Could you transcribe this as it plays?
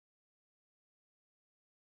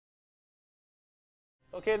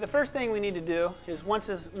Okay, the first thing we need to do is once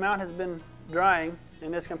this mount has been drying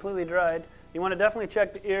and it's completely dried, you want to definitely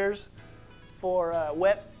check the ears for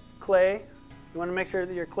wet clay. You want to make sure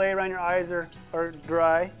that your clay around your eyes are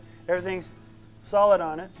dry. Everything's solid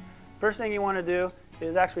on it. First thing you want to do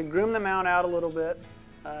is actually groom the mount out a little bit,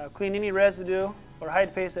 clean any residue or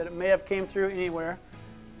hide paste that it may have came through anywhere,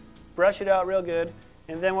 brush it out real good,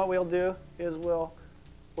 and then what we'll do is we'll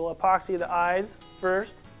epoxy the eyes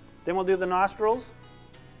first, then we'll do the nostrils,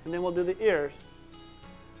 and then we'll do the ears.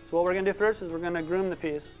 So what we're going to do first is we're going to groom the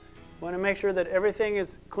piece. We want to make sure that everything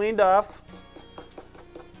is cleaned off,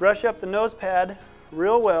 brush up the nose pad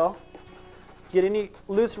real well, get any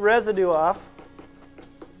loose residue off.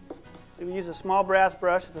 So we use a small brass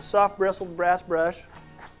brush. It's a soft bristled brass brush.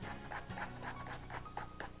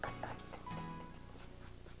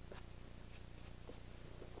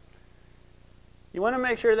 You want to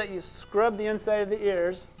make sure that you scrub the inside of the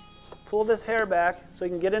ears. Pull this hair back so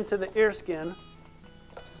you can get into the ear skin.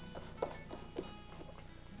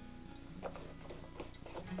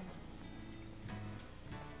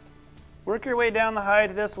 Work your way down the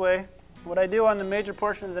hide this way. What I do on the major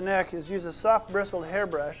portion of the neck is use a soft bristled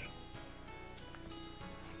hairbrush.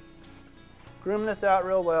 Groom this out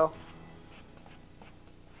real well.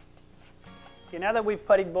 Okay, now that we've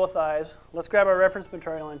puttied both eyes, let's grab our reference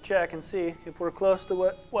material and check and see if we're close to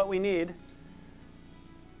what we need.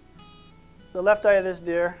 The left eye of this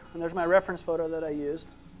deer, and there's my reference photo that I used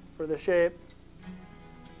for the shape.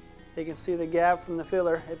 You can see the gap from the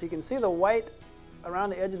filler. If you can see the white around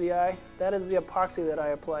the edge of the eye, that is the epoxy that I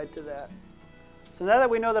applied to that. So now that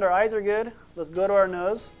we know that our eyes are good, let's go to our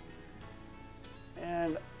nose.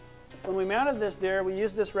 And when we mounted this deer, we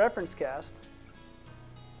used this reference cast.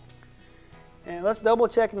 And let's double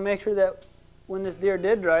check and make sure that when this deer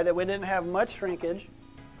did dry, that we didn't have much shrinkage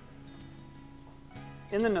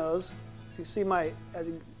in the nose. So you see as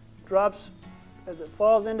it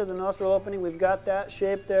falls into the nostril opening, we've got that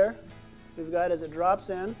shape there. We've got as it drops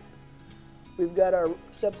in. We've got our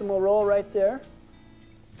septimal roll right there.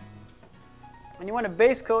 And you want to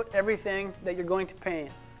base coat everything that you're going to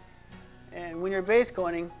paint. And when you're base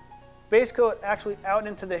coating, base coat actually out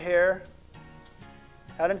into the hair,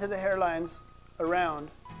 out into the hairlines around.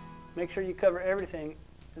 Make sure you cover everything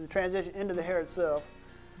and transition into the hair itself.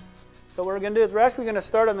 So what we're going to do is we're actually going to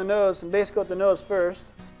start on the nose and base coat the nose first.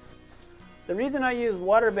 The reason I use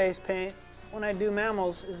water-based paint when I do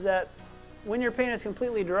mammals is that when your paint is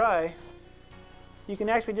completely dry, you can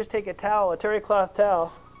actually just take a towel, a terry cloth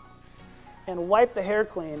towel, and wipe the hair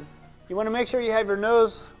clean. You want to make sure you have your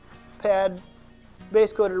nose pad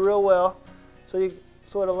base coated real well so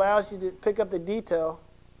it allows you to pick up the detail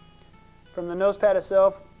from the nose pad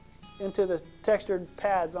itself into the textured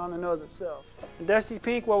pads on the nose itself. In Dusty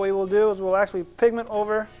Pink, what we will do is we'll actually pigment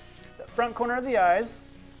over the front corner of the eyes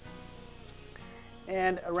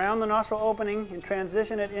and around the nostril opening and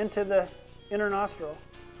transition it into the inner nostril.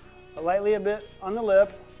 Lightly a bit on the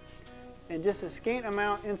lip and just a scant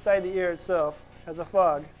amount inside the ear itself as a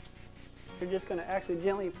fog. You're just going to actually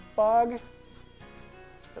gently fog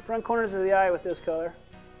the front corners of the eye with this color.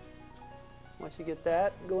 Once you get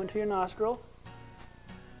that, go into your nostril.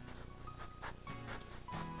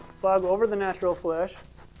 Fog over the natural flesh.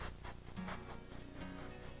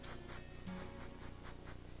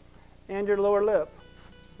 And your lower lip,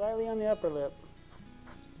 slightly on the upper lip.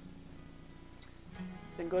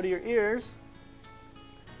 Then go to your ears.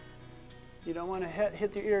 You don't want to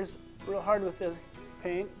hit your ears real hard with the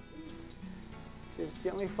paint. Just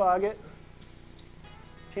gently fog it.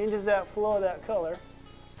 Changes that flow of that color.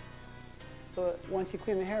 So that once you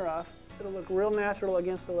clean the hair off, it'll look real natural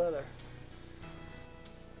against the leather.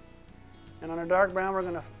 And on a dark brown, we're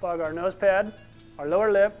going to fog our nose pad, our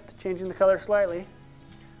lower lip, changing the color slightly.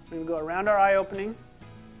 We're going to go around our eye opening,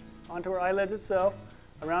 onto our eyelids itself,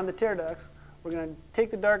 around the tear ducts. We're going to take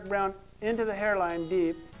the dark brown into the hairline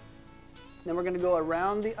deep. Then we're going to go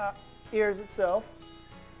around the ears itself.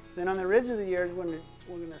 Then on the ridge of the ears, we're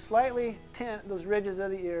going to slightly tint those ridges of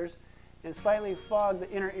the ears and slightly fog the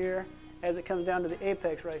inner ear as it comes down to the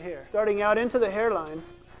apex right here. Starting out into the hairline,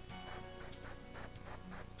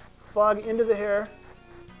 fog into the hair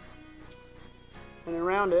and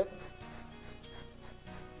around it.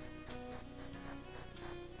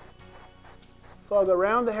 Fog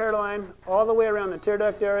around the hairline, all the way around the tear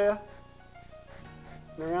duct area,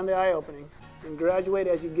 and around the eye opening. And graduate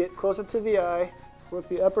as you get closer to the eye. Work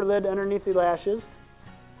the upper lid underneath the lashes.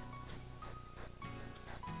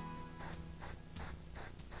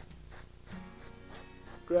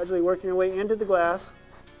 Gradually working your way into the glass.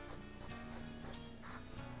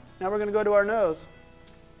 Now we're going to go to our nose.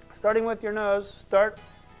 Starting with your nose, start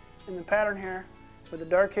in the pattern here where the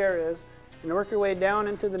dark hair is, and work your way down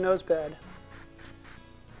into the nose pad,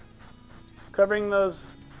 covering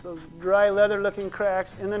those dry leather looking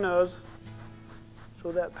cracks in the nose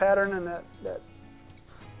so that pattern and that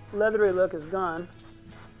leathery look is gone.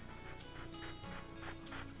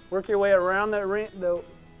 Work your way around the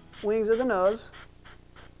wings of the nose.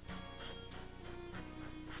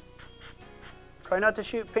 Try not to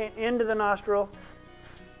shoot paint into the nostril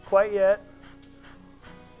quite yet.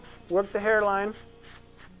 Work the hairline.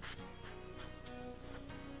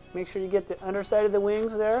 Make sure you get the underside of the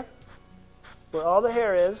wings there, where all the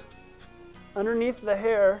hair is. Underneath the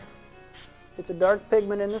hair, it's a dark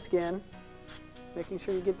pigment in the skin. Making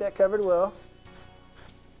sure you get that covered well.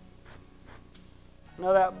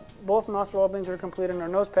 Now that both nostril openings are complete and our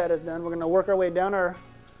nose pad is done, we're going to work our way down our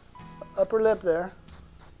upper lip there.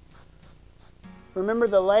 Remember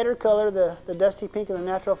the lighter color, the dusty pink of the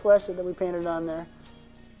natural flesh that we painted on there.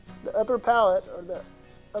 The upper palate, or the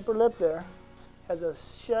upper lip there, has a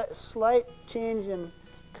slight change in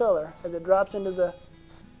color as it drops into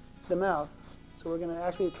the mouth. So we're going to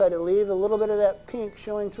actually try to leave a little bit of that pink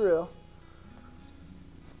showing through,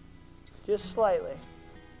 just slightly.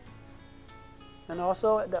 And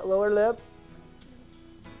also at that lower lip,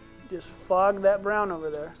 just fog that brown over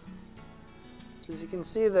there. As you can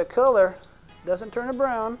see, the color doesn't turn to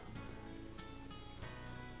brown.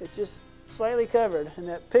 It's just slightly covered, and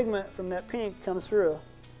that pigment from that pink comes through.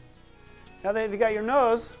 Now that you got your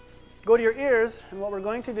nose, go to your ears, and what we're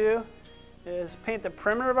going to do is paint the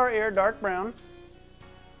perimeter of our ear dark brown.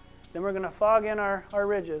 Then we're going to fog in our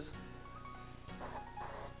ridges.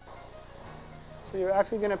 So you're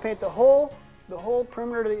actually going to paint the whole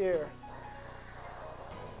perimeter of the ear.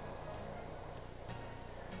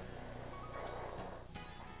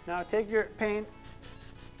 Now take your paint,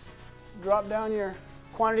 drop down your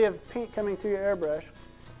quantity of paint coming through your airbrush,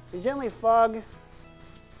 and gently fog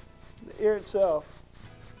the ear itself,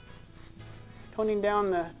 toning down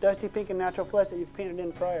the dusty pink and natural flesh that you've painted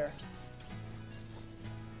in prior.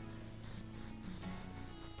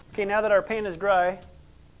 Okay, now that our paint is dry,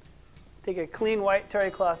 take a clean white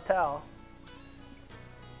terry cloth towel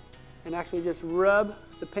and actually just rub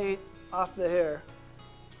the paint off the hair.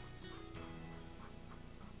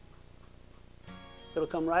 It'll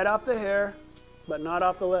come right off the hair, but not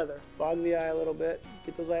off the leather. Fog the eye a little bit,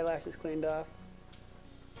 get those eyelashes cleaned off.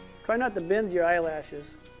 Try not to bend your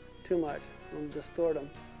eyelashes too much, it'll distort them.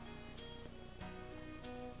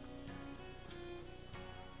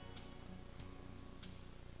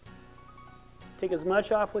 Take as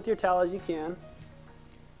much off with your towel as you can.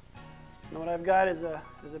 And what I've got is a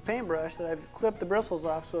paintbrush that I've clipped the bristles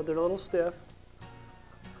off so they're a little stiff.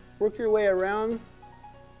 Work your way around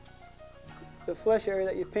the flesh area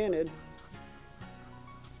that you've painted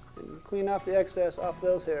and clean off the excess off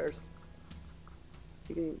those hairs.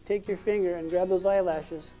 You can take your finger and grab those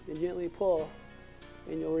eyelashes and gently pull,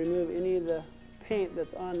 and you'll remove any of the paint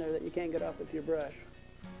that's on there that you can't get off with your brush.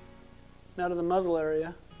 Now to the muzzle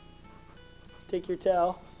area. Take your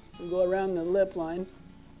towel and go around the lip line,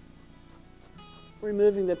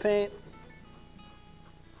 removing the paint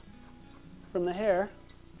from the hair.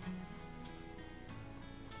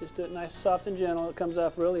 Just do it nice, soft and gentle. It comes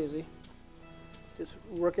off real easy. Just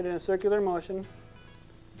work it in a circular motion,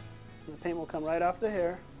 and the paint will come right off the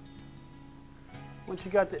hair. Once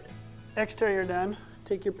you got the exterior done,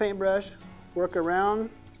 take your paintbrush, work around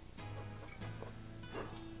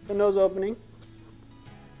the nose opening,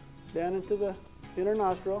 down into the inner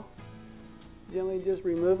nostril, gently just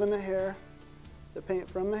removing the hair, the paint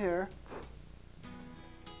from the hair,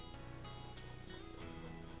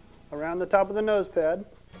 around the top of the nose pad,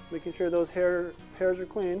 making sure those hairs are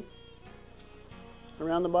clean,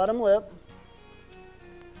 around the bottom lip,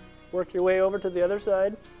 work your way over to the other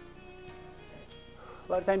side.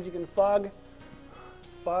 A lot of times you can fog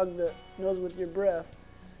the nose with your breath,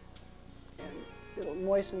 and it'll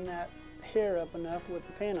moisten that hair up enough with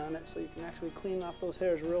the paint on it so you can actually clean off those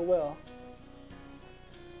hairs real well.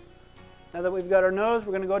 Now that we've got our nose,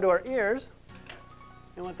 we're going to go to our ears.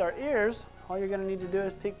 And with our ears, all you're going to need to do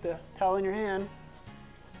is take the towel in your hand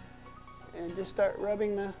and just start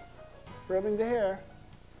rubbing the hair.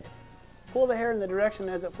 Pull the hair in the direction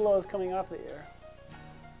as it flows coming off the ear.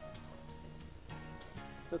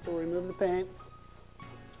 This will remove the paint.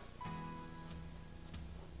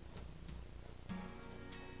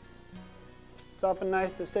 It's often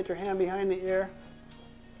nice to sit your hand behind the ear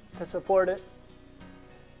to support it.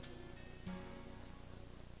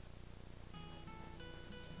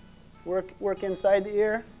 Work inside the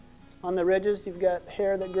ear. On the ridges, you've got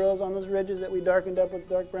hair that grows on those ridges that we darkened up with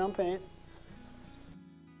dark brown paint.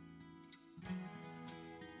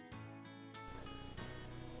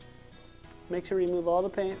 Make sure you remove all the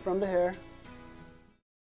paint from the hair.